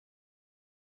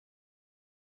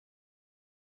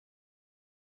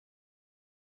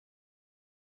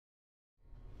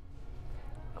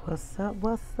What's up,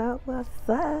 what's up, what's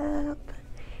up?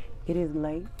 It is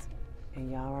late, and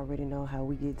y'all already know how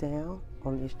we get down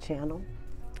on this channel.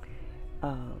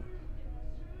 I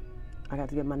got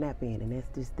to get my nap in, and that's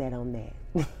just that on that.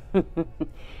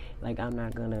 Like, I'm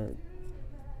not gonna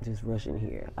just rush in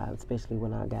here, especially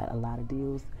when I got a lot of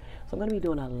deals. So I'm gonna be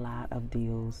doing a lot of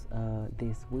deals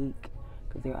this week,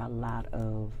 because there are a lot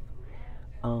of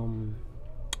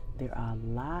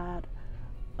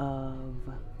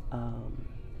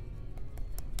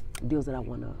deals that I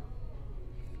wanna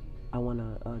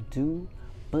do,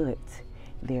 but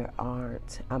there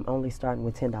aren't. I'm only starting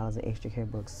with $10 in extra care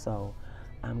books, so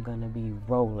I'm gonna be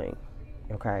rolling.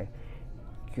 Okay,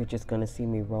 you're just gonna see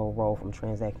me roll from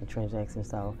transaction to transaction.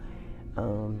 So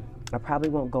I probably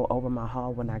won't go over my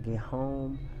haul when I get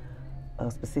home,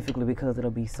 specifically because it'll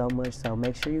be so much. So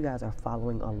make sure you guys are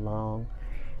following along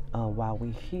while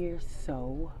we're here.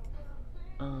 So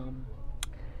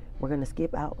we're gonna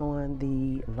skip out on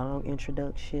the long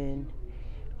introduction.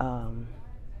 I'm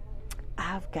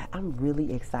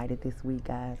really excited this week,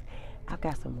 guys. I've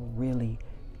got some really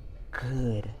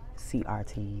good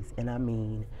CRTs, and I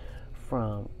mean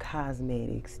from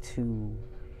cosmetics to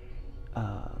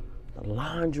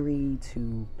laundry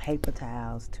to paper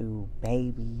towels to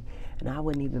baby. And I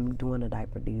wouldn't even be doing a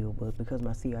diaper deal, but because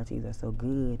my CRTs are so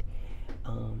good,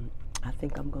 I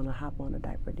think I'm gonna hop on a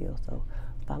diaper deal. So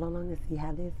follow along and see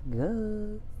how this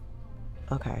goes.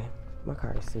 Okay, my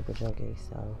card is super junky,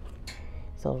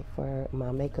 so for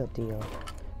my makeup deal,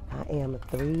 I am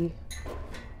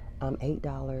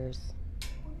 $8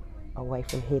 away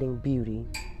from hitting beauty.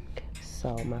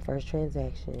 So my first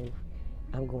transaction,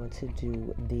 I'm going to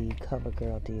do the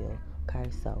COVERGIRL deal.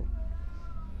 Okay, so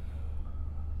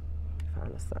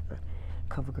find a sign.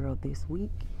 COVERGIRL this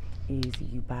week is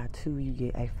you buy two, you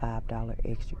get a $5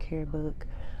 extra care book.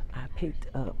 I picked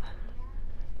up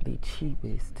the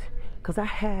cheapest because I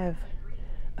have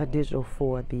a digital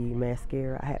for the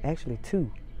mascara. I have actually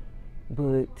two,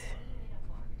 but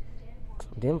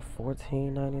them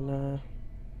 $14.99.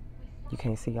 You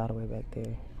can't see all the way back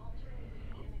there.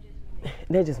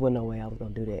 There just wasn't no way I was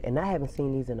gonna do that, and I haven't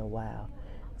seen these in a while.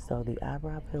 So the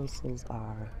eyebrow pencils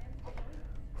are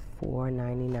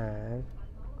 $4.99.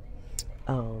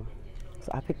 So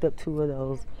I picked up two of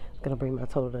those. It's gonna bring my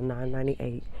total to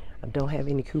 $9.98. I don't have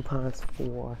any coupons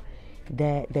for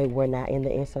that. They were not in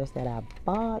the inserts that I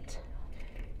bought,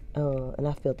 and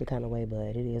I felt the kind of way,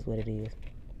 but it is what it is.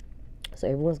 So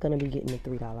everyone's gonna be getting the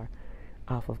 $3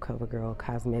 off of COVERGIRL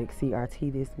Cosmetic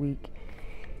CRT this week.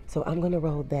 So I'm gonna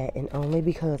roll that, and only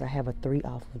because I have a 3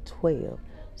 off of 12.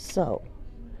 So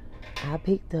I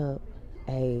picked up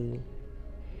a,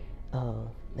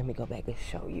 let me go back and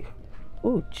show you.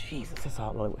 Oh, Jesus, it's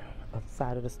all over the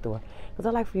side of the store. Because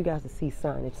I like for you guys to see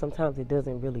signage. Sometimes it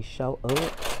doesn't really show up.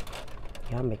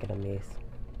 Yeah, I'm making a mess.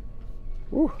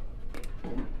 Ooh.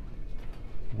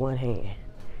 One hand.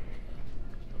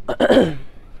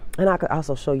 And I could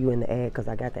also show you in the ad, because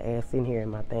I got the ad sitting here in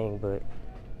my thing, but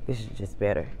this is just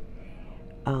better.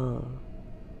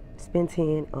 Spend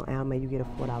 10 on Almay, you get a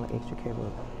 $4 extra care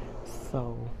book.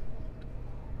 So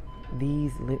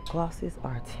these lip glosses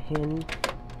are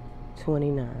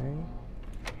 $10.29.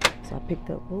 So I picked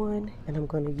up one, and I'm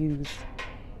going to use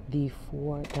the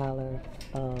 $4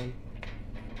 of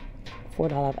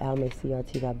Almay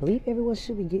CRT. I believe everyone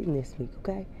should be getting this week,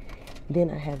 okay? Then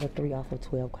I have a 3 off of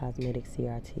 12 cosmetic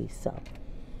CRT. So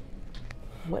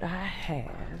what I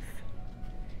have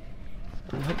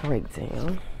on the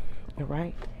breakdown, all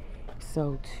right?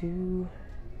 So two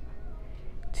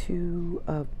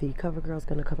of the COVERGIRL is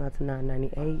gonna come out to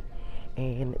 $9.98,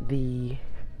 and the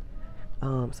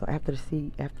so after the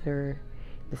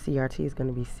CRT is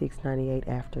gonna be $6.98.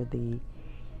 After the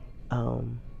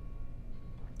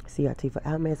CRT for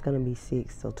Almay is gonna be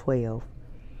 $6, so 12,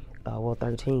 well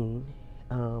 13.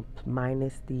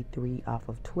 Minus the 3 off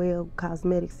of 12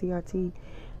 cosmetic CRT,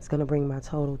 it's gonna bring my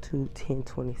total to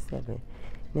 $10.27.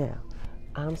 Now,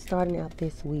 I'm starting out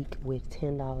this week with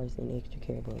 $10 in extra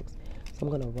care books. So I'm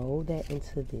gonna roll that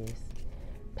into this,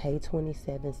 pay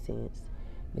 27 cents,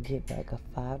 but get back a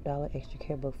 $5 extra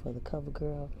care book for the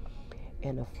COVERGIRL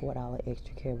and a $4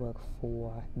 extra care book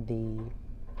for the,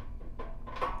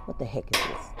 what the heck is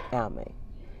this? Almay.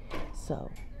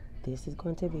 So this is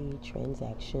going to be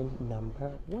transaction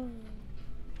number 1.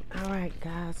 All right,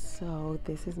 guys, so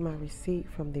this is my receipt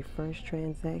from the first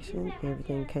transaction.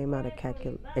 Everything came out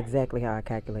exactly how I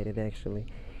calculated, actually.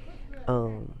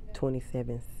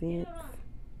 27 cents.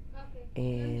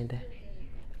 And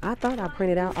I thought I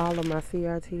printed out all of my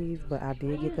CRTs, but I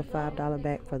did get the $5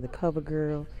 back for the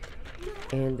COVERGIRL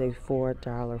and the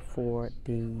 $4 for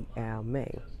the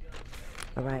Almay.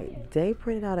 All right, they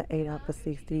printed out an 8 out for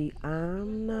 60.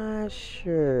 I'm not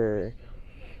sure.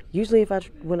 Usually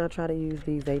when I try to use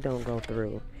these, they don't go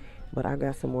through. But I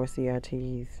got some more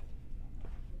CRTs.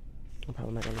 I'm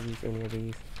probably not gonna use any of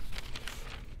these.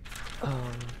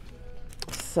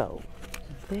 So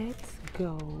let's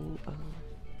go.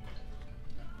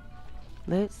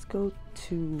 Let's go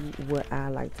to what I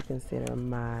like to consider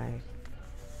my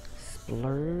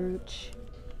splurge.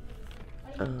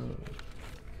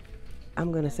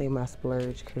 I'm gonna say my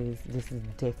splurge because this is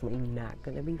definitely not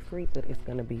gonna be free, but it's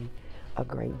gonna be a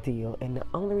great deal. And the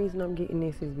only reason I'm getting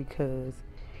this is because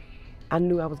I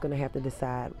knew I was gonna have to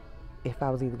decide if I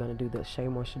was either gonna do the Shea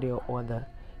Moisture deal or the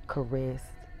Caress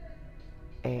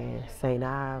and St.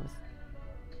 Ives.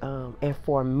 And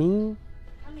for me,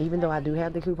 even though I do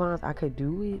have the coupons, I could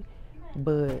do it,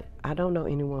 but I don't know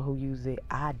anyone who uses it.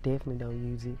 I definitely don't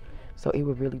use it. So it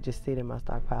would really just sit in my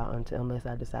stockpile unless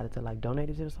I decided to like donate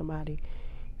it to somebody.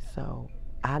 So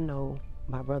I know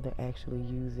my brother actually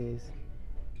uses,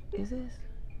 is this?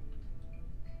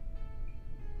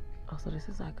 Oh, so this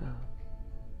is like a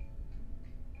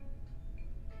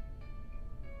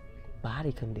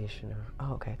body conditioner.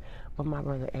 Oh, okay. But my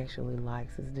brother actually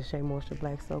likes is the Shea Moisture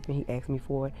Black Soap, and he asked me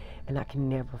for it, and I can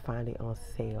never find it on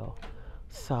sale.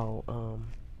 So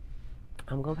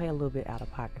I'm gonna pay a little bit out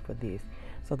of pocket for this.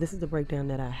 So this is the breakdown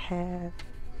that I have.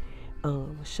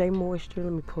 Shea Moisture,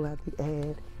 let me pull out the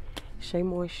ad. Shea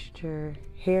Moisture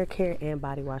hair care and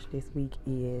body wash this week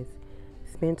is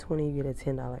spend $20, you get a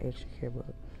 $10 extra care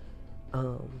book.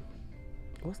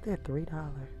 What's that, $3?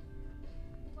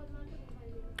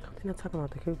 I'm talking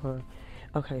about the coupon.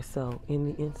 Okay, so in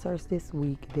the inserts this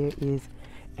week, there is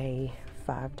a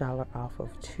 $5 off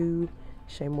of 2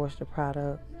 Shea Moisture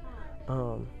products.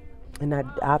 And I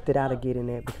opted out of getting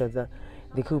that because the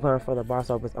coupon for the bar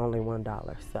soap is only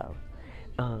 $1. So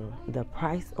the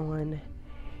price on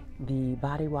the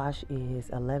body wash is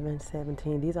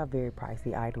 $11.17. These are very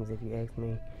pricey items, if you ask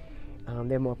me.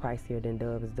 They're more pricier than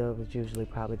Dove's. Dove is usually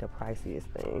probably the priciest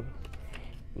thing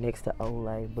next to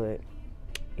Olay, but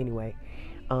anyway,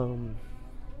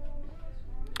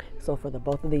 so for the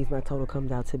both of these, my total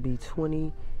comes out to be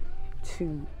 $22.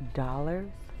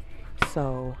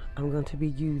 So I'm going to be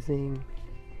using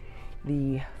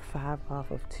the 5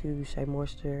 off of 2 Shea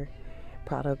Moisture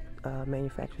product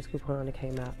manufacturer's coupon that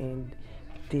came out in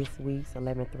this week's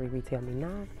 11/3 retail me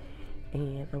 9,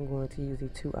 and I'm going to use the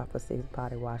 2 off of 6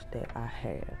 body wash that I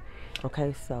have.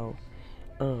 Okay, so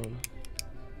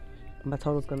my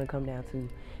total is going to come down to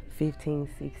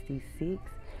 $15.66.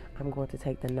 I'm going to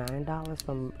take the $9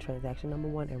 from transaction number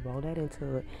 1 and roll that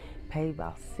into it. Pay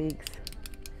about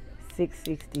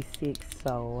 $6.66.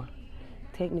 So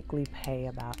technically pay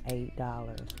about $8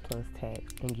 plus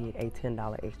tax and get a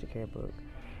 $10 extra care book.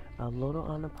 A little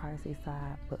on the pricey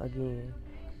side, but again,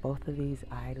 both of these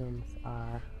items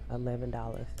are $11,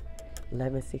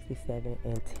 $11.67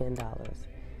 and $10.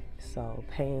 So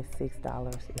paying $6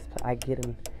 is I get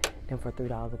them for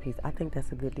 $3 a piece. I think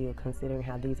that's a good deal considering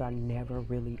how these are never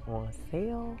really on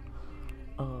sale.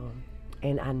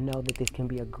 And I know that this can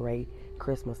be a great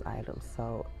Christmas item.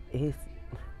 So it's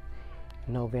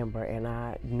November, and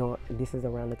this is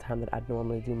around the time that I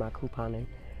normally do my couponing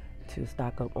to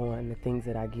stock up on the things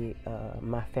that I get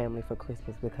my family for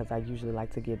Christmas, because I usually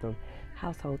like to give them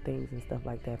household things and stuff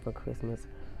like that for Christmas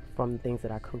from the things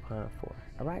that I coupon for.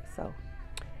 All right, so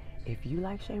if you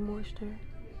like Shea Moisture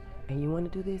and you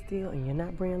want to do this deal and you're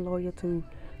not brand loyal to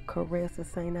Caress or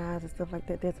St. Ives and stuff like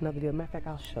that, that's another deal. Matter of fact,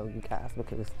 I'll show you guys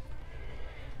because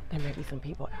there may be some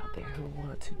people out there who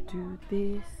want to do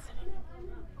this.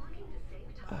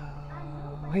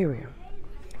 Here we go.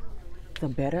 The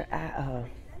better,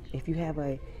 if you have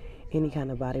any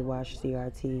kind of body wash,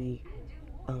 CRT,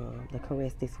 the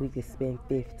Caress this week is spend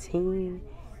 $15,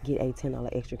 get a $10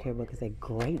 extra care book. It's a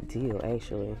great deal,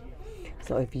 actually.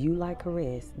 So if you like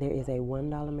Caress, there is a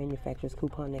 $1 manufacturer's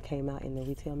coupon that came out in the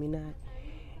Retail Me Not.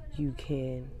 You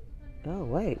can, oh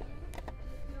wait,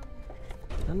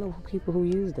 I know people who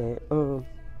use that. I'm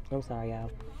sorry, y'all.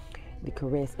 The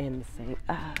Caress and the St.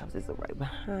 Ives is right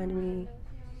behind me,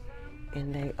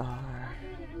 and they are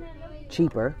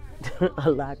cheaper, a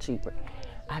lot cheaper.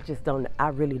 I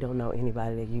really don't know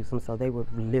anybody that uses them, so they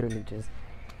would literally just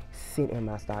sit in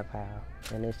my stockpile,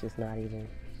 and it's just not even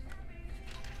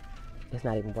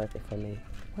worth it for me.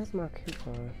 Where's my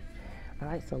coupon? All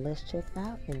right, so let's check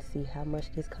out and see how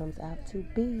much this comes out to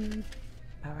be.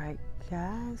 All right,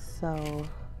 guys, so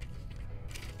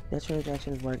the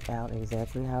transactions worked out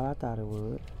exactly how I thought it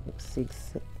would.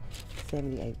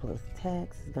 $6.78 plus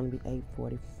tax is gonna be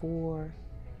 $8.44.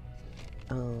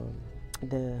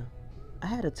 The I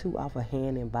had a 2 off of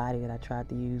hand and body that I tried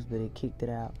to use, but it kicked it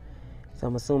out. So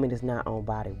I'm assuming it's not on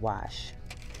body wash.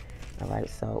 All right,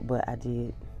 so, but I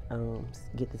did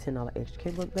get the $10 extra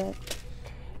kickback back.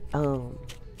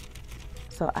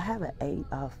 So I have an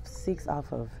 6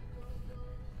 off of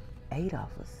 8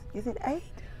 offers. Is it 8?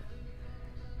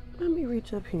 Let me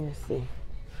reach up here and see.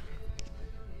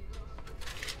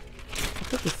 I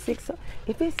think it's 6.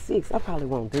 If it's 6, I probably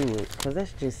won't do it because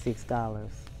that's just $6.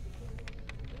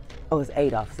 Oh, it's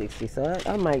 8 off 60. So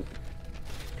I might.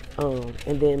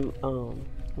 And then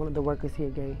one of the workers here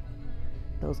gave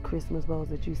those Christmas bowls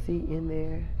that you see in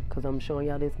there, because I'm showing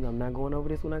y'all this and I'm not going over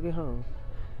this when I get home.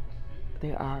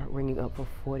 They are ringing up for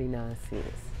 49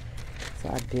 cents. So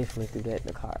I definitely threw that in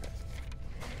the cart.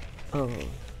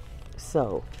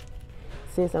 So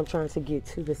since I'm trying to get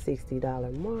to the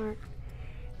 $60 mark,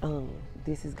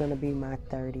 this is gonna be my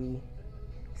 30,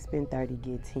 spend 30,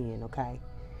 get 10, okay?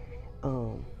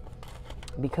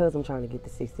 Because I'm trying to get the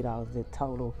 $60, the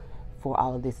total for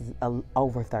all of this is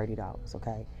over $30,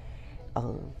 okay?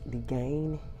 The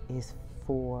gain is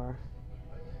 $4.94,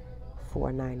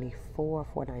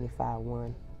 $4.95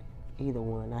 one, either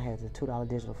one. I have a $2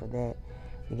 digital for that.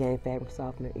 The Gain fabric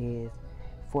softener is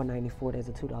 $4.94. There's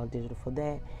a $2 digital for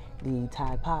that. The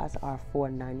Tide Pods are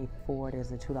 $4.94.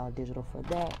 There's a $2 digital for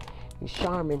that. The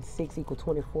Charmin 6 =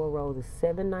 24 rolls is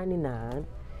 $7.99.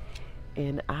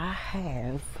 And I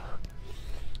have,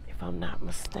 if I'm not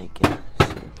mistaken,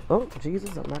 oh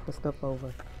Jesus, I'm knocking stuff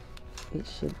over. It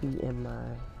should be in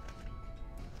my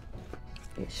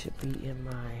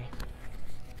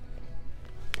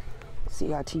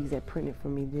CRTs that printed for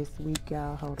me this week,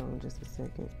 y'all. Hold on just a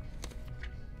second.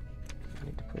 I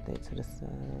need to put that to the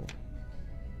side.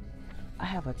 I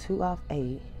have a 2 off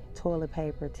 8 toilet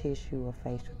paper, tissue, or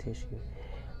facial tissue.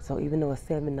 So even though it's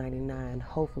 $7.99,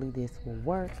 hopefully this will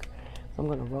work. So I'm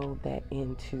gonna roll that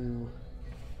into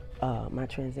my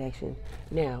transaction.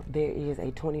 Now there is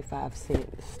a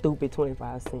 25-cent, stupid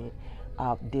 25-cent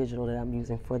off digital that I'm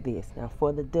using for this. Now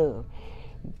for the Dove,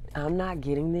 I'm not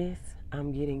getting this.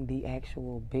 I'm getting the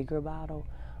actual bigger bottle,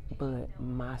 but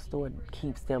my store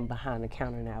keeps them behind the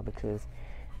counter now because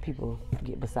people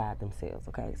get beside themselves,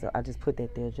 okay? So I just put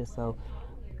that there just so,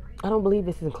 I don't believe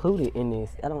it's included in this.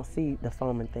 I don't see the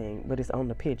foaming thing, but it's on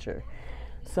the picture.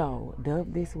 So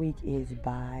Dove this week is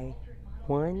buy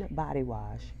 1 body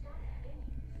wash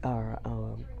or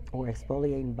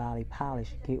exfoliating body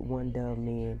polish, get 1 Dove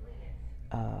Men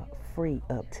free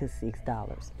up to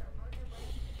 $6.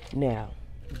 Now,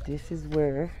 this is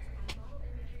where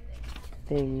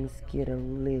things get a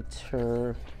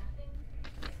little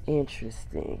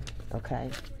interesting, okay?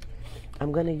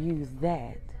 I'm gonna use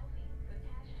that,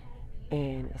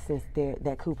 and since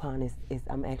that coupon is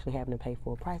I'm actually having to pay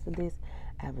full price of this,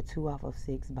 I have a 2 off of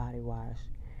 6 body wash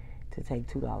to take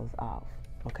 $2 off,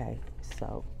 okay?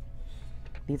 So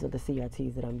these are the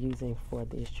CRTs that I'm using for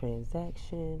this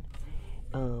transaction.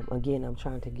 Again, I'm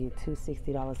trying to get to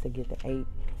 $60 to get the 8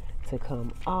 to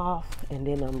come off, and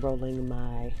then I'm rolling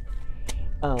my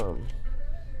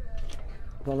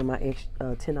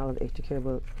 $10 extra care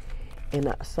book,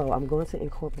 and so I'm going to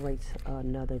incorporate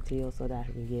another deal so that I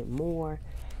can get more.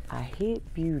 I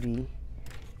hit beauty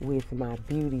with my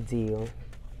beauty deal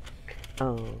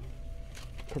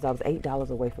because I was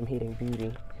 $8 away from hitting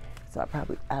beauty, so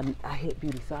I hit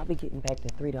beauty, so I'll be getting back the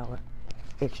 $3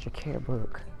 extra care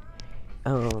book.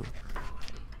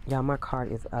 Y'all, my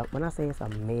cart is up. When I say it's a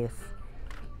mess,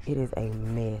 it is a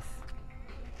mess.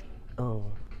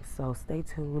 So stay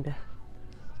tuned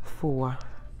for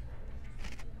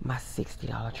my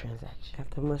 $60 transaction.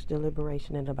 After much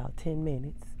deliberation, in about 10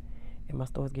 minutes, and my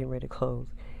store's getting ready to close.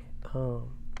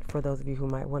 For those of you who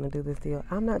might want to do this deal,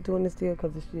 I'm not doing this deal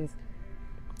because it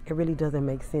really doesn't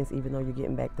make sense. Even though you're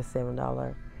getting back the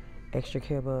 $7 extra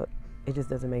care book, it just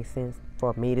doesn't make sense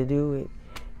for me to do it.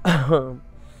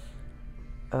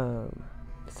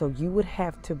 So you would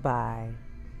have to buy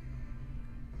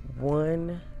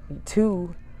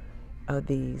 2 of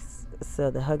these.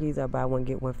 So the Huggies are buy 1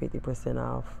 get 1 50%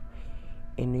 off,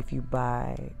 and if you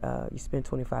buy you spend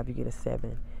 $25, you get a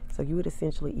 7. So you would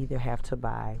essentially either have to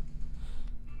buy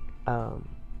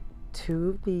 2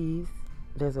 of these.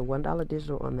 There's a $1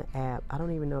 digital on the app. I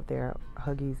don't even know if there are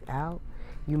Huggies out.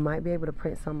 You might be able to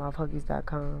print some off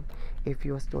Huggies.com if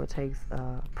your store takes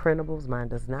printables. Mine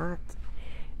does not.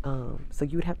 So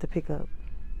you would have to pick up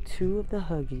 2 of the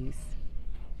Huggies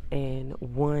and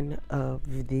 1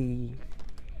 of the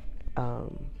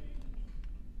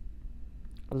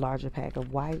larger pack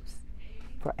of wipes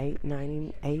for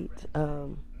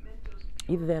 $8.98.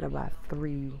 Either that or buy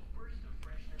 3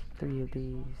 of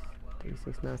these,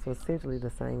 $3.69. So essentially the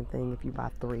same thing if you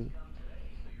buy 3.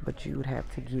 but you would have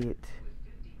to get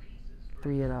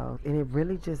 3 of those, and it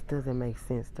really just doesn't make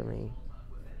sense to me.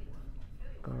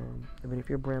 But if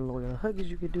you're brand loyal to Huggies,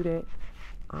 you could do that.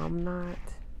 I'm not,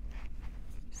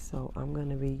 so I'm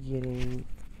gonna be getting,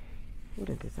 what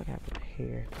is this? I got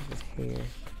hair. This is hair.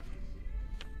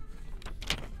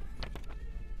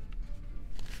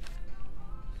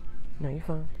 No, you're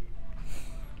fine.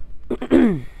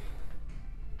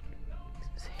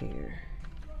 This is hair.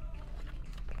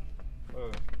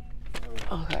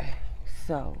 Okay,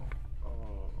 so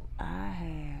I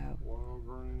have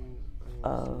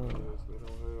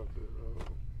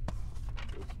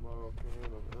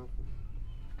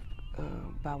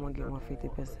buy one get one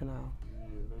 50% off.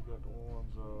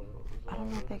 I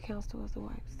don't know if that counts towards the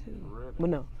wipes too.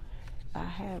 But no, I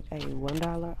have a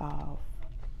 $1 off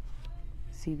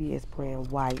CVS brand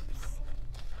wipes.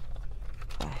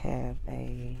 I have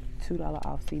a $2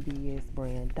 off CVS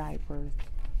brand diapers.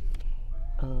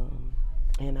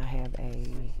 And I have a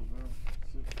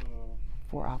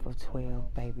 4 off of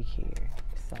 12 baby care.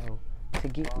 So to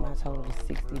get my total to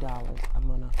 $60,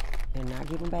 they're not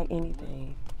giving back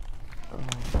anything.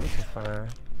 Which is fine.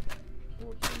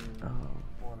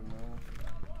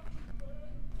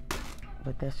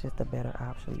 But that's just a better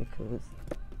option because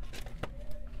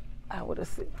I would have,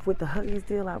 with the Huggies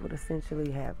deal, I would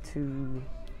essentially have to,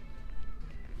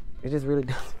 it just really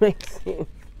doesn't make sense.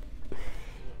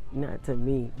 Not to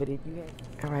me, but if you have.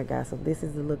 All right, guys, so this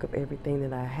is the look of everything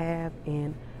that I have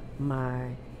in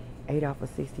my 8 off of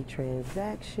 60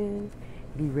 transactions.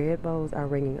 The red bowls are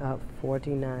ringing up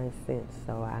 49 cents,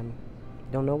 so I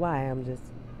don't know why. I'm just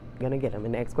gonna get them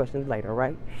and ask questions later,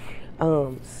 right?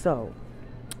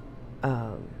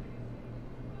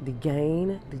 The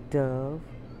Gain, the Dove,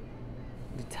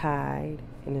 the Tide,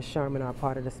 and the Charmin are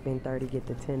part of the spend 30 get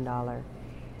the $10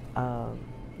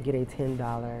 get a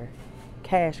 $10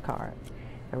 cash card.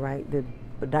 All right, the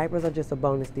diapers are just a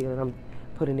bonus deal that I'm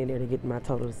putting in there to get my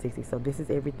total to 60. So this is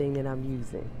everything that I'm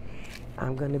using.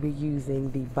 I'm going to be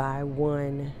using the buy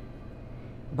one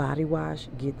body wash,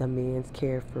 get the men's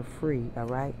care for free. All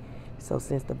right, so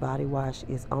since the body wash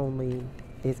is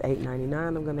 $8.99,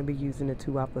 I'm going to be using the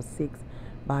 2 off of 6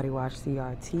 body wash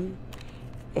CRT.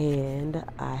 And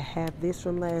I have this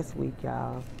from last week,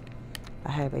 y'all.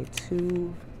 I have a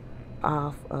 2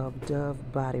 off of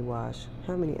Dove body wash.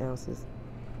 How many ounces?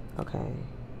 Okay,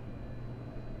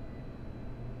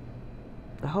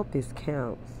 I hope this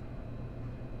counts.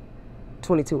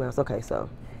 22 ounce. Okay, so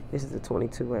this is a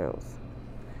 22 ounce,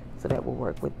 so that will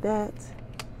work with that.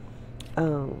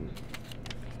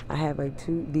 I have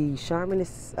the Charmin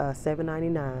is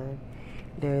 $7.99.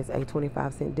 There's a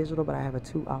 25-cent digital, but I have a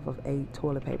 2 off of 8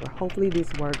 toilet paper. Hopefully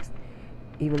this works,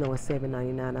 even though it's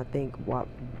 $7.99. I think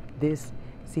this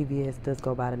CVS does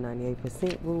go by the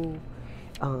 98% rule.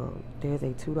 There's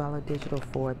a $2 digital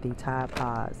for the Tide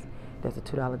Pods. There's a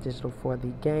 $2 digital for the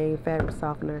Gain fabric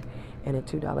softener and a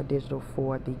 $2 digital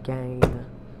for the Gain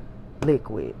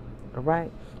liquid. All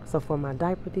right. So for my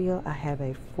diaper deal, I have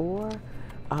a 4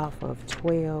 off of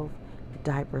 12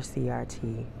 diaper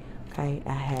CRT. Okay.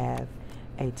 I have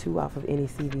a 2 off of any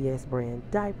CVS brand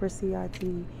diaper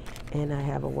CRT, and I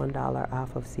have a $1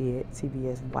 off of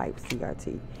CVS wipe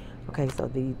CRT. Okay, so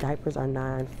the diapers are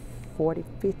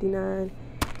 $9.59,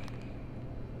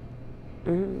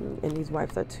 and these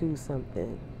wipes are $2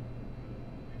 something.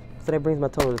 So that brings my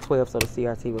total to 12. So the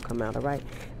CRT will come out. All right,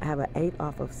 I have an 8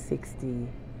 off of 60.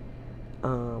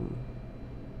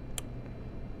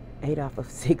 8 off of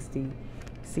 60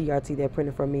 CRT that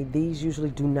printed for me. These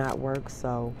usually do not work,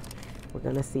 so we're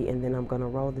gonna see, and then I'm gonna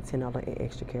roll the $10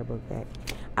 extra care book back.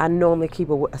 I normally keep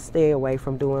a stay away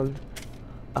from doing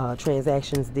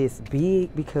transactions this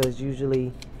big because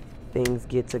usually things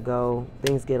get a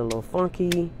little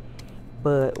funky,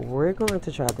 but we're going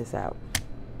to try this out.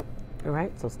 All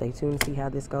right, so stay tuned to see how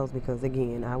this goes, because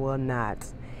again, I will not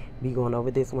be going over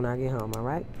this when I get home. All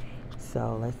right,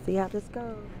 so let's see how this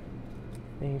goes.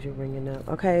 Things you're bringing up.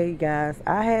 Okay, guys,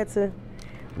 I had to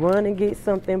run and get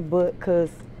something, but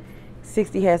because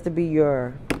 60 has to be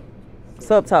your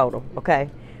subtotal, okay,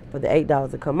 for the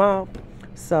 $8 to come off.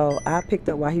 So I picked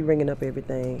up, while he ringing up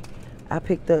everything, I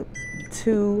picked up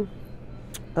 2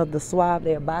 of the Suave.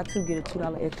 They're buy 2 get a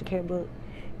 $2 extra care book,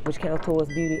 which counts towards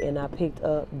beauty. And I picked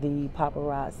up the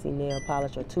Paparazzi nail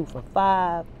polisher 2 for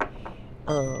 $5.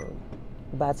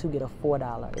 Buy 2 get a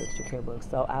 $4 extra care book.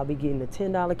 So I'll be getting the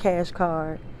 $10 cash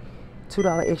card,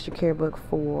 $2 extra care book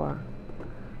for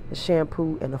the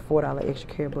shampoo, and the $4 extra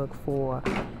care book for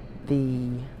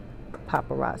the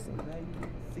Paparazzi.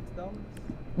 $6?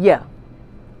 Yeah.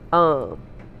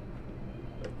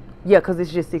 Yeah, because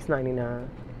it's just $6.99.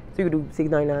 So you can do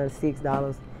 $6.99,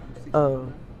 $6.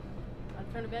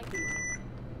 Turn the vacuum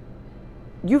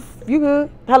on. You good?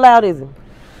 How loud is it?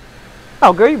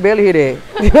 Oh, girl, you barely hear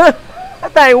that.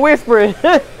 That thing whispering.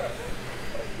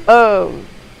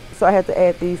 So I had to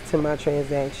add these to my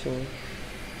transaction,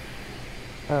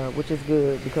 which is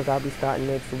good because I'll be starting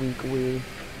next week with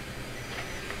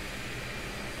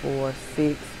 4,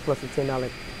 6 plus a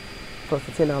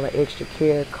 $10 extra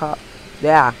care cop.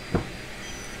 Yeah,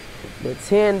 the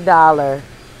 $10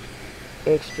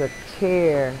 extra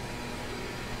care,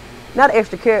 not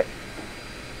extra care.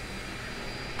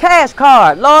 Cash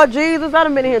card. Lord Jesus, I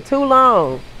done been here too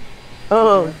long.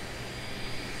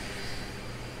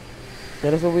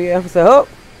 That is what we have to say. Oh.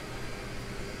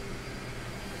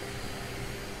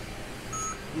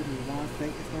 Give me 1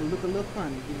 second. It's gonna look a little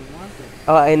funny. Give me 1 second.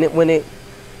 Oh, and when it,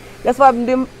 that's why I'm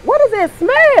doing. What is that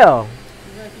smell?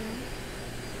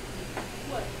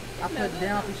 What? I put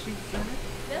down the sheets in it.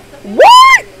 That's the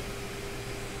What?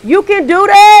 You can do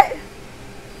that?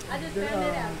 I just found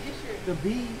that out. This year. The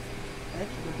bees.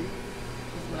 Actually, the bees.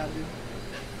 That's what I do.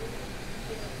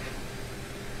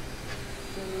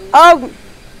 Oh.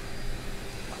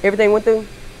 Everything went through?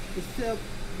 Except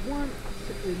one,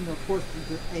 and of course,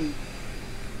 the 8.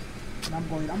 And I'm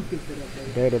going to fix it up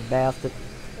later. Dirty bastard.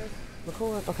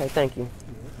 Record? Okay, thank you.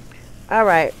 All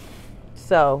right.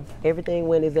 So, everything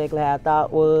went exactly how I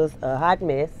thought was a hot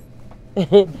mess.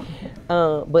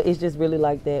 But it's just really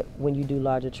like that when you do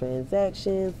larger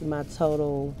transactions. My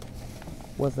total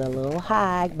was a little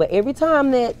high. But every time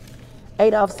that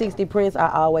 8 off 60 prints, I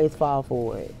always fall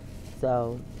for it.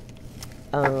 So,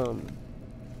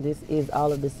 this is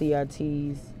all of the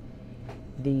CRTs.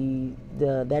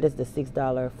 That is the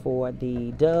 $6 for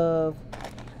the Dove,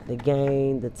 the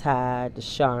Gain, the Tide, the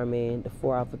Charmin. The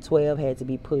 4 off of 12 had to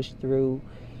be pushed through.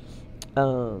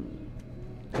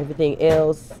 Everything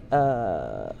else,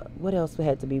 what else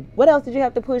had to be? What else did you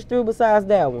have to push through besides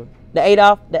that one? The 8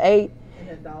 off, the 8.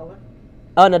 And $1.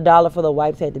 Oh, and $1 for the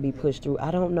wipes had to be pushed through. I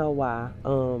don't know why.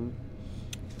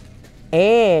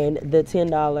 And the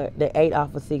 $10, the 8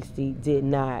 off of 60 did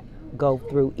not go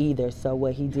through either. So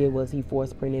what he did was he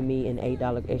force printed me an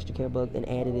 $8 extra care book and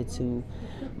added it to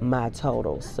my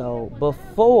total. So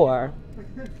before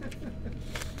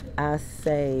I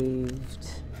saved,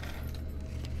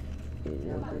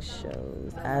 this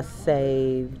shows, I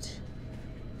saved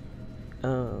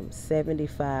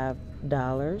 $75.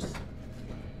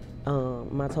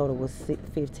 My total was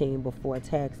 $15 before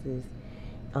taxes.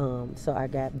 So I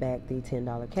got back the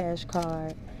 $10 cash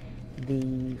card,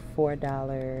 the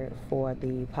 $4 for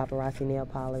the paparazzi nail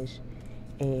polish,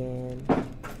 and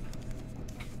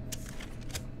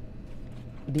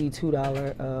the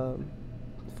 $2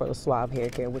 for the suave hair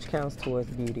care, which counts towards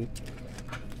beauty.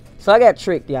 So I got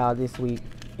tricked, y'all, this week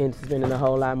into spending a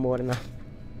whole lot more than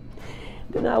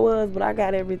I was, but I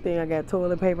got everything. I got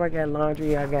toilet paper, I got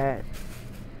laundry, I got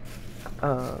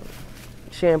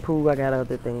shampoo, I got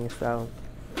other things. So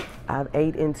I've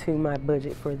ate into my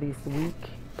budget for this week.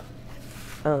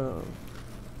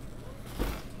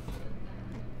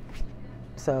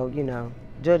 So, you know,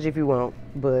 judge if you want,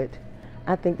 but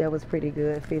I think that was pretty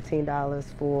good. $15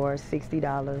 for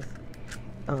 $60.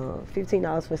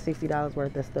 $15 for $60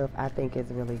 worth of stuff I think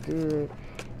is really good.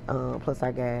 Plus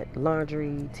I got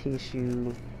laundry,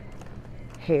 tissue,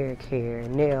 hair care,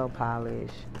 nail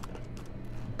polish,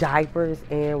 diapers,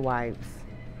 and wipes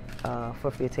for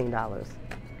 $15.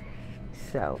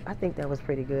 So I think that was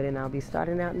pretty good, and I'll be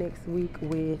starting out next week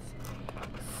with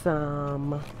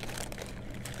some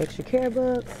extra care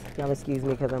books. Y'all excuse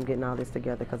me because I'm getting all this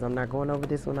together because I'm not going over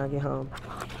this when I get home.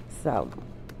 So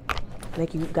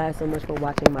thank you guys so much for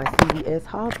watching my CVS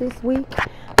haul this week.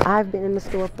 I've been in the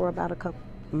store for about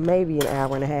maybe an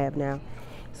hour and a half now.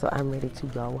 So I'm ready to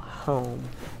go home.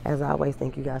 As always,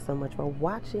 thank you guys so much for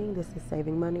watching. This is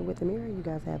Saving Money with Mira. You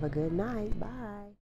guys have a good night. Bye.